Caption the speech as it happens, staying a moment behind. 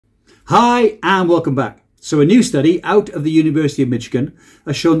Hi and welcome back. So a new study out of the University of Michigan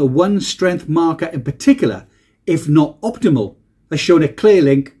has shown that one strength marker in particular, if not optimal, has shown a clear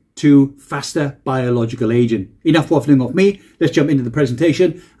link to faster biological aging. Enough waffling off me, let's jump into the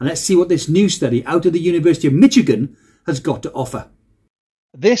presentation and let's see what this new study out of the University of Michigan has got to offer.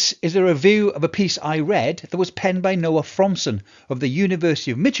 This is a review of a piece I read that was penned by Noah Fromson of the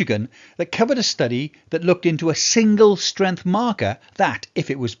University of Michigan that covered a study that looked into a single strength marker that,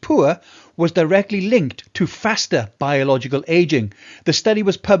 if it was poor, was directly linked to faster biological aging. The study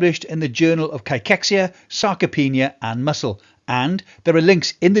was published in the Journal of Cachexia, Sarcopenia and Muscle, and there are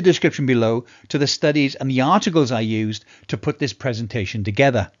links in the description below to the studies and the articles I used to put this presentation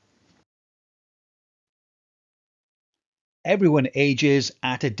together. Everyone ages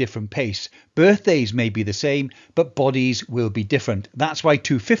at a different pace. Birthdays may be the same, but bodies will be different. That's why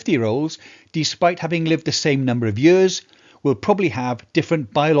two 50-year-olds, despite having lived the same number of years, will probably have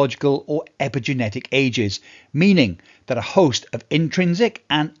different biological or epigenetic ages, meaning that a host of intrinsic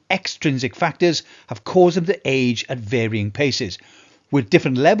and extrinsic factors have caused them to age at varying paces, with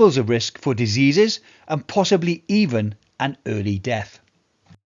different levels of risk for diseases and possibly even an early death.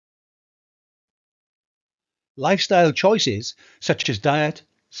 Lifestyle choices such as diet,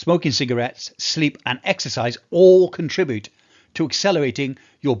 smoking cigarettes, sleep and exercise all contribute to accelerating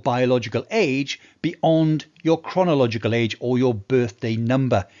your biological age beyond your chronological age or your birthday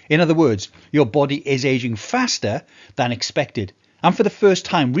number. In other words, your body is aging faster than expected. And for the first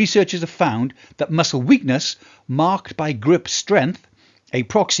time, researchers have found that muscle weakness marked by grip strength, a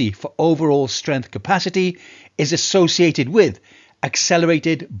proxy for overall strength capacity, is associated with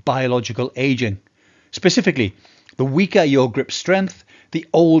accelerated biological aging. Specifically, the weaker your grip strength, the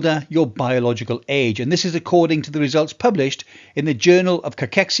older your biological age. And this is according to the results published in the Journal of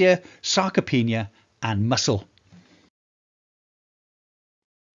Cachexia, Sarcopenia and Muscle.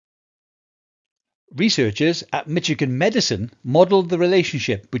 Researchers at Michigan Medicine modelled the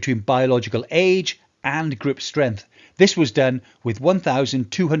relationship between biological age and grip strength. This was done with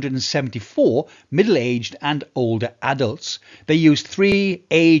 1,274 middle-aged and older adults. They used 3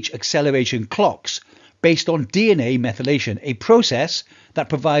 age acceleration clocks based on DNA methylation, a process that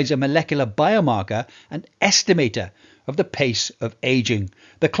provides a molecular biomarker and estimator of the pace of aging.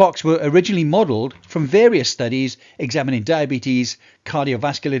 The clocks were originally modelled from various studies examining diabetes,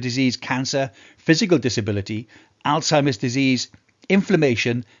 cardiovascular disease, cancer, physical disability, Alzheimer's disease,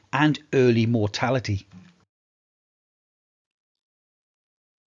 inflammation, and early mortality.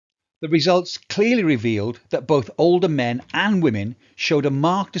 The results clearly revealed that both older men and women showed a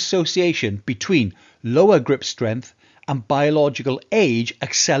marked association between lower grip strength and biological age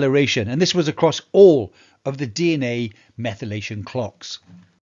acceleration, and this was across all of the DNA methylation clocks.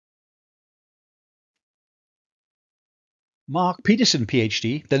 Mark Peterson,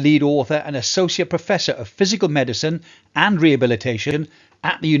 PhD, the lead author and associate professor of physical medicine and rehabilitation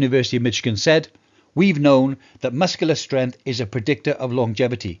at the University of Michigan, said, "We've known that muscular strength is a predictor of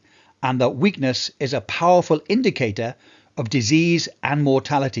longevity, and that weakness is a powerful indicator of disease and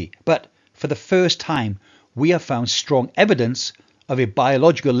mortality. But for the first time, we have found strong evidence of a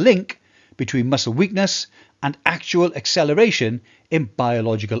biological link between muscle weakness and actual acceleration in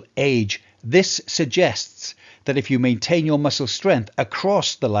biological age. This suggests that if you maintain your muscle strength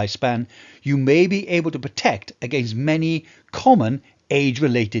across the lifespan, you may be able to protect against many common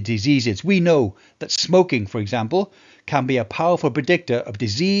age-related diseases. We know that smoking, for example, can be a powerful predictor of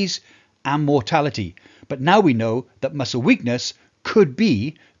disease and mortality, but now we know that muscle weakness could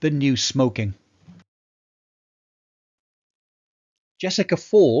be the new smoking." Jessica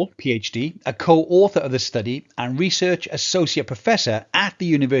Fall, PhD, a co-author of the study and research associate professor at the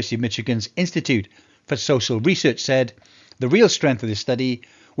University of Michigan's Institute for Social Research, said, "The real strength of this study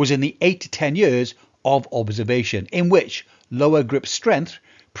was in the 8 to 10 years of observation, in which lower grip strength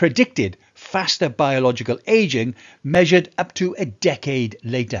predicted faster biological aging measured up to a decade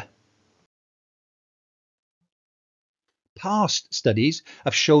later." Past studies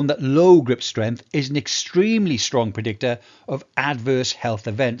have shown that low grip strength is an extremely strong predictor of adverse health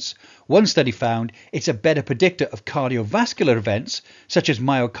events. One study found it's a better predictor of cardiovascular events, such as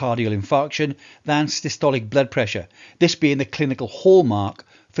myocardial infarction, than systolic blood pressure, this being the clinical hallmark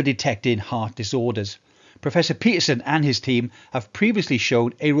for detecting heart disorders. Professor Peterson and his team have previously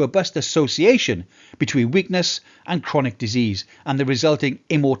shown a robust association between weakness and chronic disease and the resulting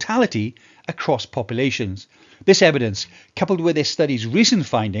immortality across populations. This evidence, coupled with this study's recent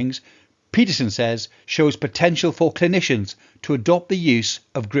findings, Peterson says, shows potential for clinicians to adopt the use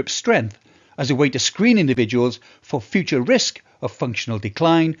of grip strength as a way to screen individuals for future risk of functional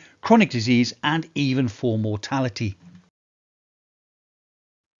decline, chronic disease, and even for mortality.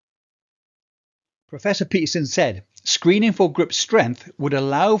 Professor Peterson said, screening for grip strength would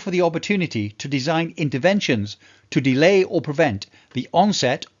allow for the opportunity to design interventions to delay or prevent the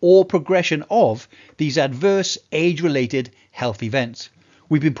onset or progression of these adverse age-related health events.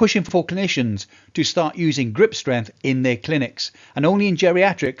 We've been pushing for clinicians to start using grip strength in their clinics, and only in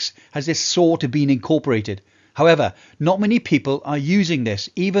geriatrics has this sort of been incorporated. However, not many people are using this,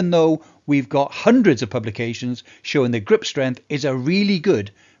 even though we've got hundreds of publications showing that grip strength is a really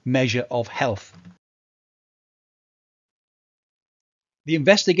good measure of health. The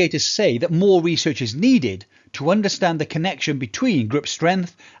investigators say that more research is needed to understand the connection between grip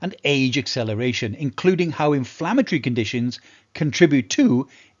strength and age acceleration, including how inflammatory conditions contribute to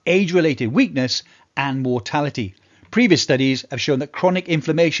age-related weakness and mortality. Previous studies have shown that chronic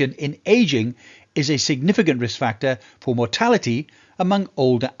inflammation in aging is a significant risk factor for mortality among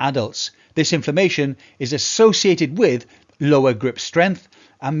older adults. This inflammation is associated with lower grip strength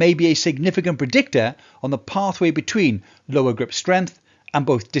and may be a significant predictor on the pathway between lower grip strength and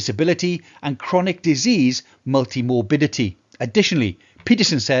both disability and chronic disease multimorbidity. Additionally,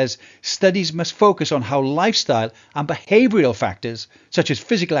 Peterson says studies must focus on how lifestyle and behavioural factors such as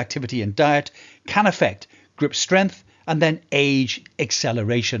physical activity and diet can affect grip strength and then age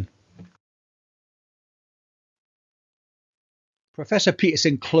acceleration. Professor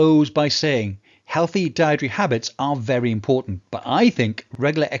Peterson closed by saying, healthy dietary habits are very important, but I think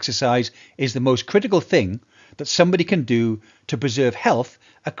regular exercise is the most critical thing that somebody can do to preserve health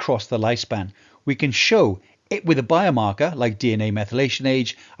across the lifespan. We can show it with a biomarker like DNA methylation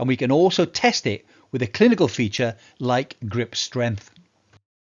age, and we can also test it with a clinical feature like grip strength.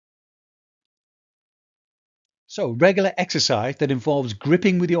 So regular exercise that involves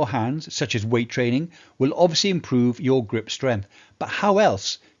gripping with your hands, such as weight training, will obviously improve your grip strength. But how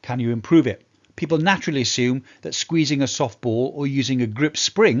else can you improve it? People naturally assume that squeezing a softball or using a grip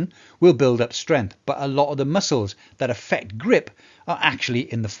spring will build up strength, but a lot of the muscles that affect grip are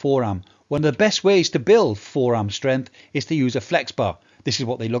actually in the forearm. One of the best ways to build forearm strength is to use a flex bar. This is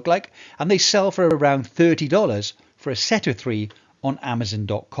what they look like, and they sell for around $30 for a set of 3 on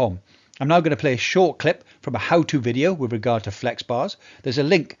Amazon.com. I'm now going to play a short clip from a how-to video with regard to flex bars. There's a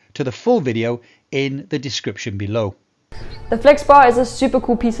link to the full video in the description below. The flex bar is a super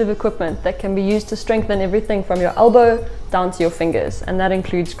cool piece of equipment that can be used to strengthen everything from your elbow down to your fingers, and that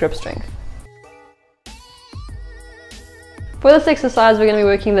includes grip strength. For this exercise, we're going to be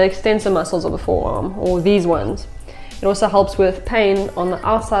working the extensor muscles of the forearm, or these ones. It also helps with pain on the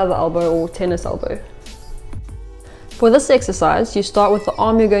outside of the elbow or tennis elbow. For this exercise, you start with the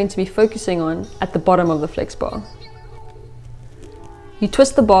arm you're going to be focusing on at the bottom of the flex bar. You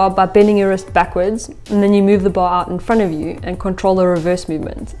twist the bar by bending your wrist backwards, and then you move the bar out in front of you and control the reverse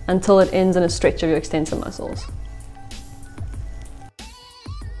movement until it ends in a stretch of your extensor muscles.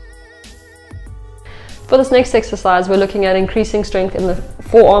 For this next exercise, we're looking at increasing strength in the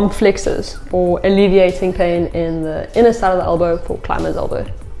forearm flexors, or alleviating pain in the inner side of the elbow for climber's elbow.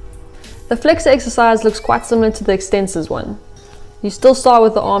 The flexor exercise looks quite similar to the extensors one. You still start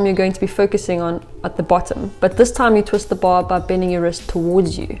with the arm you're going to be focusing on at the bottom, but this time you twist the bar by bending your wrist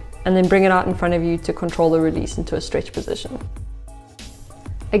towards you and then bring it out in front of you to control the release into a stretch position.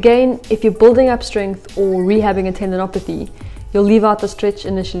 Again, if you're building up strength or rehabbing a tendinopathy, you'll leave out the stretch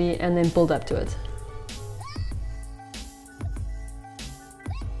initially and then build up to it.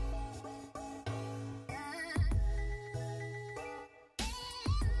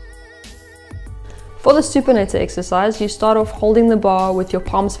 For the supinator exercise, you start off holding the bar with your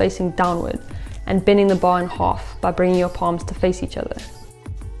palms facing downward and bending the bar in half by bringing your palms to face each other.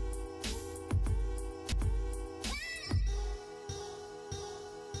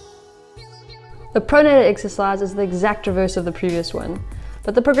 The pronator exercise is the exact reverse of the previous one,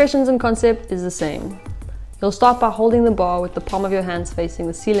 but the progressions and concept is the same. You'll start by holding the bar with the palm of your hands facing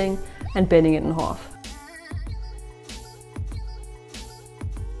the ceiling and bending it in half.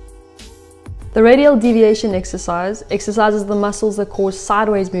 The radial deviation exercise exercises the muscles that cause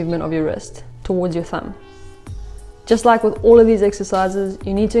sideways movement of your wrist towards your thumb. Just like with all of these exercises,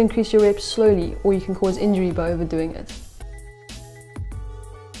 you need to increase your reps slowly or you can cause injury by overdoing it.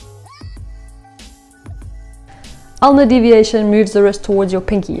 Ulnar deviation moves the wrist towards your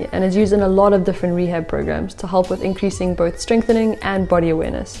pinky and is used in a lot of different rehab programs to help with increasing both strengthening and body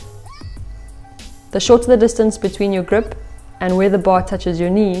awareness. The shorter the distance between your grip and where the bar touches your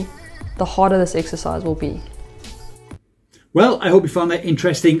knee, the harder this exercise will be. Well, I hope you found that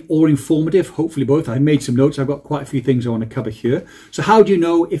interesting or informative. Hopefully both. I made some notes. I've got quite a few things I want to cover here. So how do you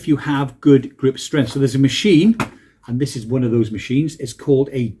know if you have good grip strength? So there's a machine, and this is one of those machines. It's called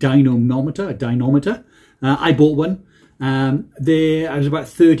a dynamometer. I bought one. I was about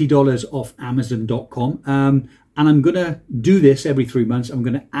 $30 off Amazon.com. And I'm going to do this every 3 months. I'm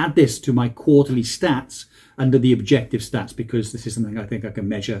going to add this to my quarterly stats under the objective stats, because this is something I think I can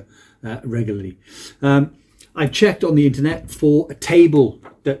measure regularly. I've checked on the internet for a table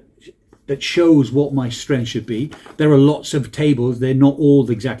that shows what my strength should be. There are lots of tables. They're not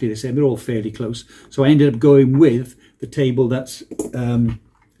all exactly the same. They're all fairly close. So I ended up going with the table that's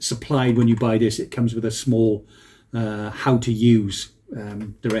supplied when you buy this. It comes with a small how to use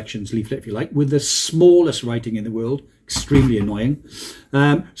directions leaflet, if you like, with the smallest writing in the world. Extremely annoying.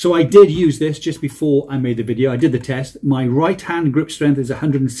 So I did use this just before I made the video. I did the test. My right hand grip strength is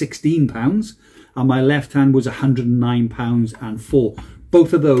 116 pounds and my left hand was 109 pounds and 4.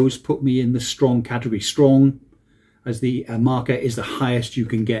 Both of those put me in the strong category. Strong, as the marker, is the highest you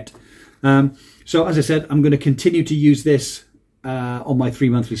can get. So as I said, I'm going to continue to use this on my 3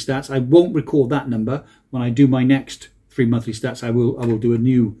 monthly stats. I won't record that number. When I do my next 3 monthly stats, I will do a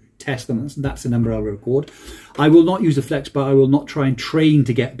new test, and that's the number I'll record. I will not use the flex bar. I will not try and train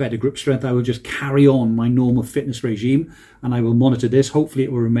to get better grip strength. I will just carry on my normal fitness regime, and I will monitor this. Hopefully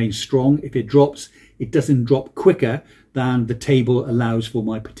it will remain strong. If it drops, it doesn't drop quicker than the table allows for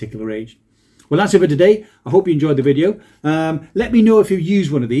my particular age. Well, that's it for today. I hope you enjoyed the video. Let me know if you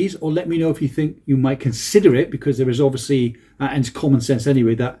use one of these, or let me know if you think you might consider it, because there is obviously, and it's common sense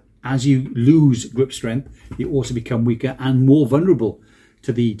anyway, that as you lose grip strength, you also become weaker and more vulnerable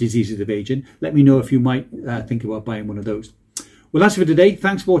to the diseases of aging. Let me know if you might think about buying one of those. Well, that's it for today.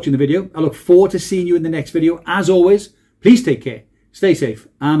 Thanks for watching the video. I look forward to seeing you in the next video. As always, please take care, stay safe,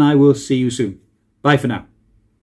 and I will see you soon. Bye for now.